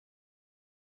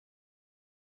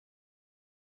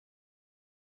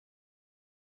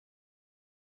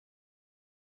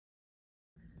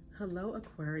Hello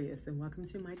Aquarius, and welcome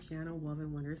to my channel,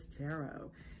 Woven Wonders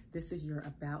Tarot. This is your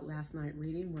About Last Night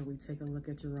reading where we take a look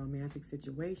at your romantic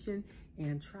situation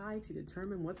and try to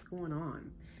determine what's going on.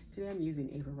 Today I'm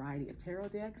using a variety of tarot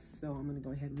decks, so I'm going to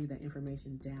go ahead and leave that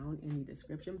information down in the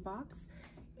description box.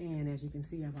 And as you can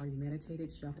see, I've already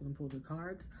meditated, shuffled, and pulled your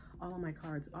cards. All of my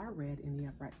cards are read in the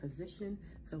upright position,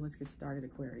 so let's get started,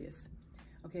 Aquarius.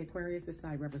 Okay, Aquarius, this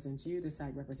side represents you, this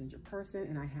side represents your person,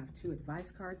 and I have two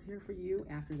advice cards here for you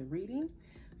after the reading.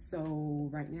 So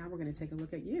right now we're going to take a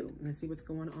look at you and see what's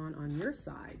going on your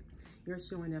side. You're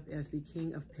showing up as the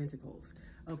King of Pentacles.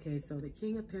 Okay, so the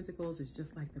King of Pentacles is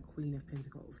just like the Queen of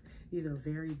Pentacles. These are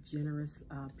very generous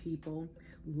people,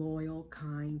 loyal,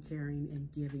 kind, caring, and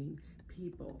giving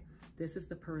people. This is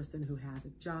the person who has a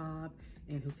job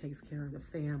and who takes care of the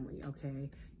family, okay?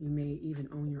 You may even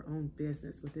own your own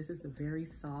business, but this is the very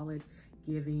solid,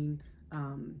 giving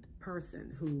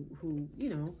person who you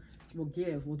know, will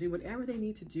give, will do whatever they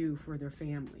need to do for their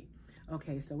family.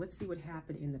 Okay, so let's see what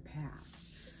happened in the past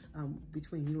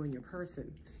between you and your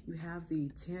person. You have the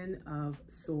Ten of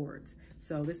Swords.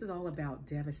 So this is all about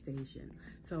devastation.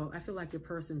 So I feel like your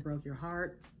person broke your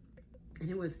heart, and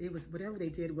it was whatever they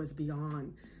did was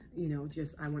beyond, you know,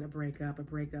 just I want to break up,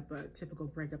 a typical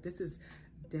breakup. This is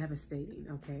devastating,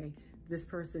 okay? This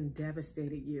person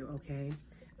devastated you, okay?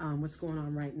 What's going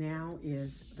on right now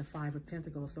is the Five of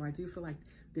Pentacles. So I do feel like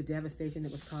the devastation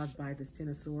that was caused by this Ten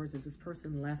of Swords is this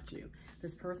person left you.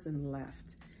 This person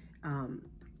left.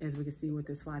 As we can see with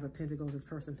this Five of Pentacles, this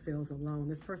person feels alone.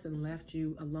 This person left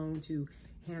you alone to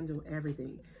handle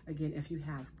everything. Again, if you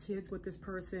have kids with this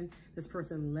person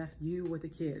left you with the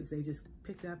kids. They just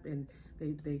picked up and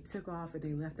they took off, and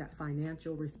they left that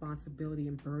financial responsibility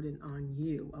and burden on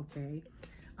you, okay?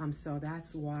 So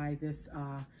that's why this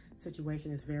situation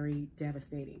is very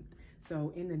devastating.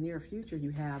 So in the near future,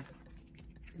 you have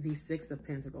the Six of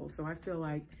Pentacles. So I feel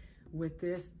like with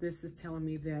this is telling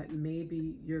me that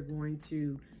maybe you're going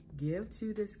to give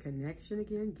to this connection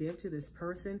again, give to this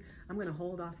person. I'm going to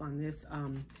hold off on this,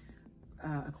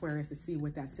 Aquarius, to see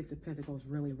what that Six of Pentacles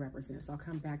really represents. I'll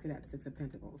come back to that Six of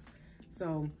Pentacles.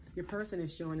 So your person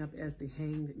is showing up as the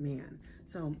Hanged Man.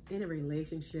 So in a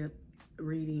relationship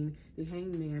reading, the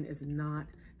Hanged Man is not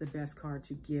the best card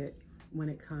to get when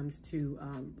it comes to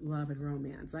love and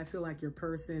romance. I feel like your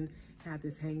person had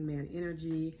this hangman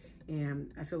energy,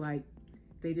 and I feel like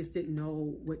they just didn't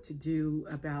know what to do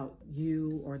about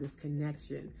you or this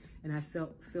connection. And I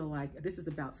feel like this is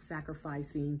about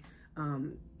sacrificing,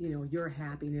 you know, your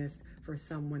happiness for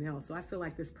someone else. So I feel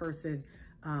like this person,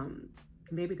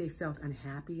 maybe they felt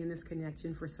unhappy in this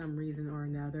connection for some reason or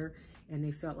another, and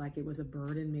they felt like it was a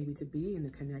burden maybe to be in the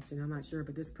connection. I'm not sure,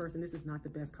 but this person, this is not the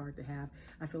best card to have.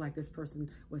 I feel like this person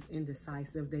was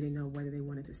indecisive. They didn't know whether they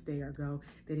wanted to stay or go.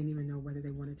 They didn't even know whether they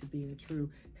wanted to be in a true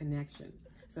connection.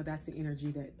 So that's the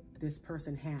energy that this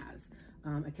person has,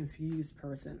 a confused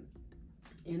person.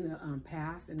 In the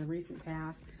past, in the recent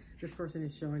past, this person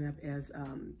is showing up as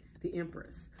the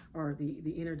Empress, or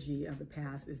the energy of the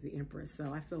past is the Empress.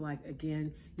 So I feel like,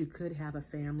 again, you could have a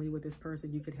family with this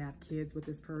person. You could have kids with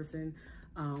this person.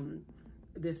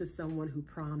 This is someone who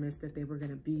promised that they were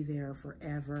going to be there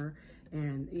forever.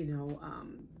 And, you know,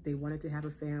 they wanted to have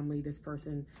a family. This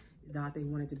person thought they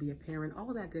wanted to be a parent, all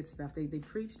of that good stuff. They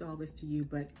preached all this to you,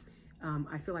 but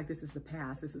I feel like this is the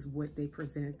past. This is what they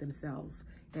presented themselves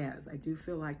as. I do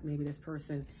feel like maybe this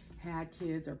person had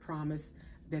kids or promised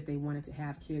that they wanted to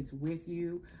have kids with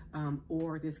you,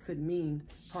 or this could mean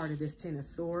part of this Ten of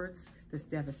Swords, this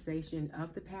devastation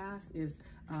of the past is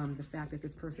the fact that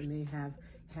this person may have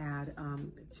had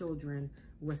children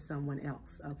with someone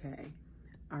else, okay?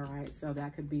 All right, so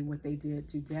that could be what they did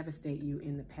to devastate you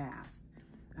in the past.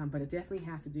 But it definitely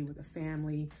has to do with the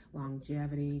family,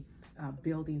 longevity,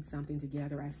 building something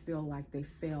together. I feel like they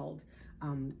failed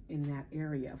in that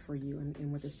area for you.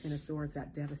 And with this Ten of Swords,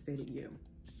 that devastated you.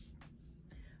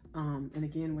 And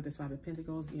again, with this Five of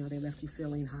Pentacles, you know, they left you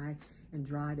feeling high and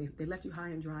dry. They left you high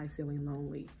and dry, feeling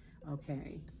lonely.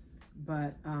 Okay.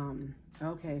 But,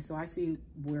 okay, so I see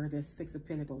where this Six of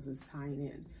Pentacles is tying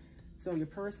in. So your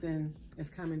person is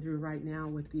coming through right now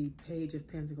with the Page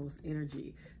of Pentacles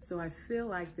energy. So I feel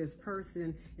like this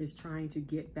person is trying to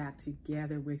get back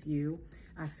together with you.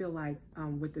 I feel like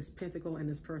with this pentacle in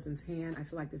this person's hand, I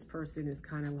feel like this person is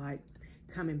kind of like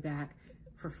coming back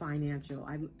for financial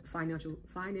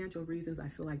reasons. I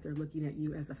feel like they're looking at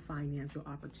you as a financial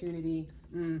opportunity.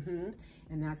 And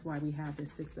that's why we have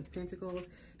this Six of Pentacles,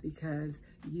 because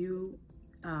you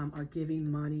are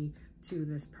giving money to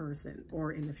this person,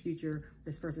 or in the future,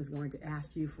 this person is going to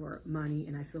ask you for money,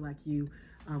 and I feel like you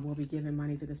will be giving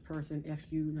money to this person if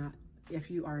you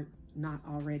if you are not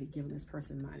already giving this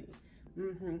person money.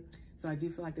 So I do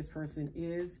feel like this person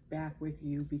is back with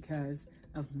you because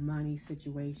of money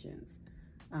situations.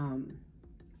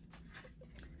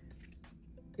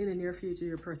 In the near future,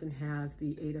 your person has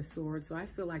the 8 of Swords. So I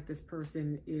feel like this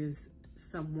person is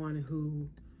someone who,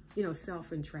 you know,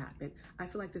 self-entrapment. I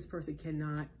feel like this person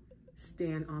cannot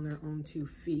stand on their own 2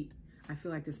 feet. I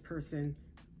feel like this person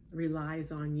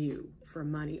relies on you for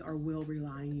money, or will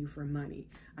rely on you for money.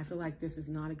 I feel like this is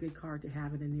not a good card to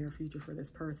have in the near future for this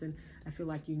person. I feel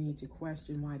like you need to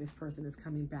question why this person is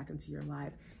coming back into your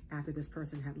life after this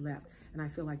person had left. And I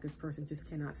feel like this person just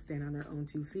cannot stand on their own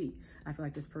 2 feet. I feel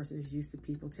like this person is used to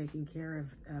people taking care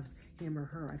of him or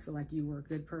her. I feel like you were a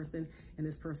good person and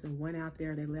this person went out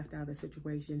there, they left out of the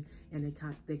situation, and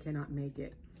they cannot make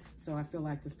it. So I feel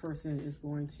like this person is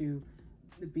going to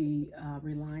be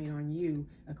relying on you,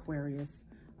 Aquarius,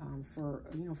 for,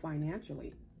 you know,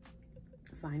 financially.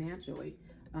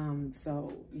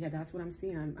 So yeah, that's what I'm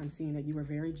seeing. I'm seeing that you were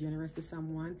very generous to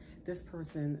someone. This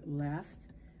person left.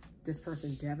 This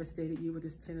person devastated you with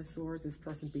this 10 of Swords. This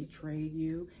person betrayed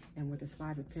you. And with this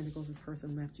 5 of Pentacles, this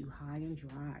person left you high and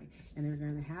dry. And they're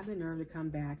going to have the nerve to come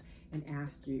back and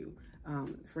ask you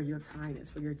for your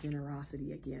kindness, for your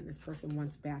generosity again. This person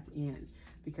wants back in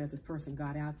because this person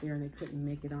got out there and they couldn't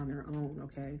make it on their own,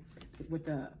 okay? With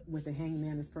the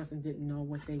Hangman, this person didn't know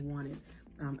what they wanted,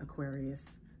 Aquarius.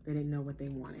 They didn't know what they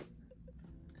wanted.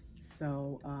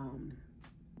 So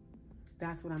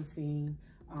that's what I'm seeing.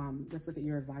 Let's look at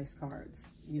your advice cards.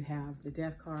 You have the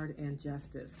Death card and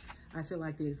Justice. I feel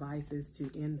like the advice is to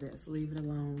end this. Leave it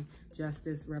alone.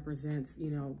 Justice represents, you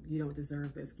know, you don't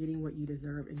deserve this. Getting what you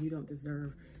deserve, and you don't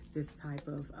deserve this type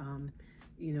of,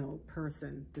 you know,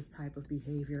 person, this type of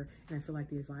behavior. And I feel like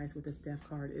the advice with this Death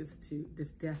card is to,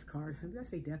 Death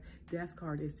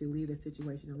card is to leave the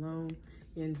situation alone,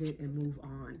 end it, and move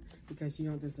on, because you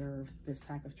don't deserve this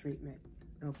type of treatment.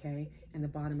 Okay, and the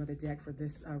bottom of the deck for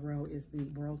this row is the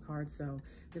World card. So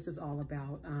this is all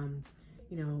about,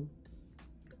 you know,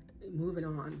 moving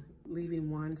on, leaving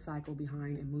one cycle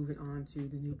behind and moving on to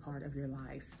the new part of your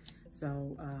life.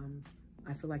 So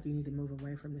I feel like you need to move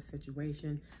away from this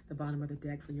situation. The bottom of the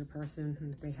deck for your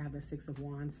person, they have the 6 of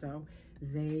Wands. So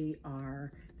they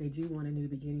do want a new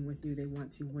beginning with you. They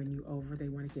want to win you over. They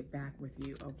want to get back with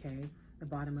you, okay? The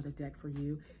bottom of the deck for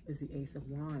you is the Ace of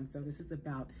Wands. So this is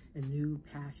about a new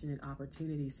passionate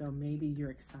opportunity. So maybe you're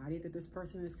excited that this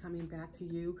person is coming back to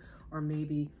you, or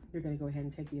maybe you're going to go ahead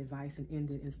and take the advice and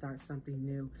end it and start something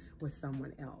new with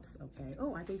someone else, okay?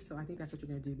 Oh, I think so. I think that's what you're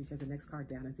going to do, because the next card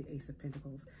down is the Ace of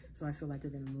Pentacles. So I feel like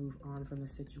you're going to move on from the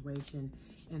situation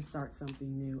and start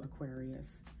something new, Aquarius.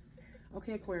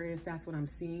 Okay, Aquarius, that's what I'm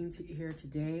seeing here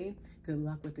today. Good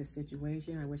luck with this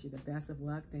situation. I wish you the best of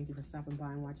luck. Thank you for stopping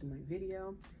by and watching my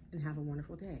video, and have a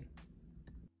wonderful day.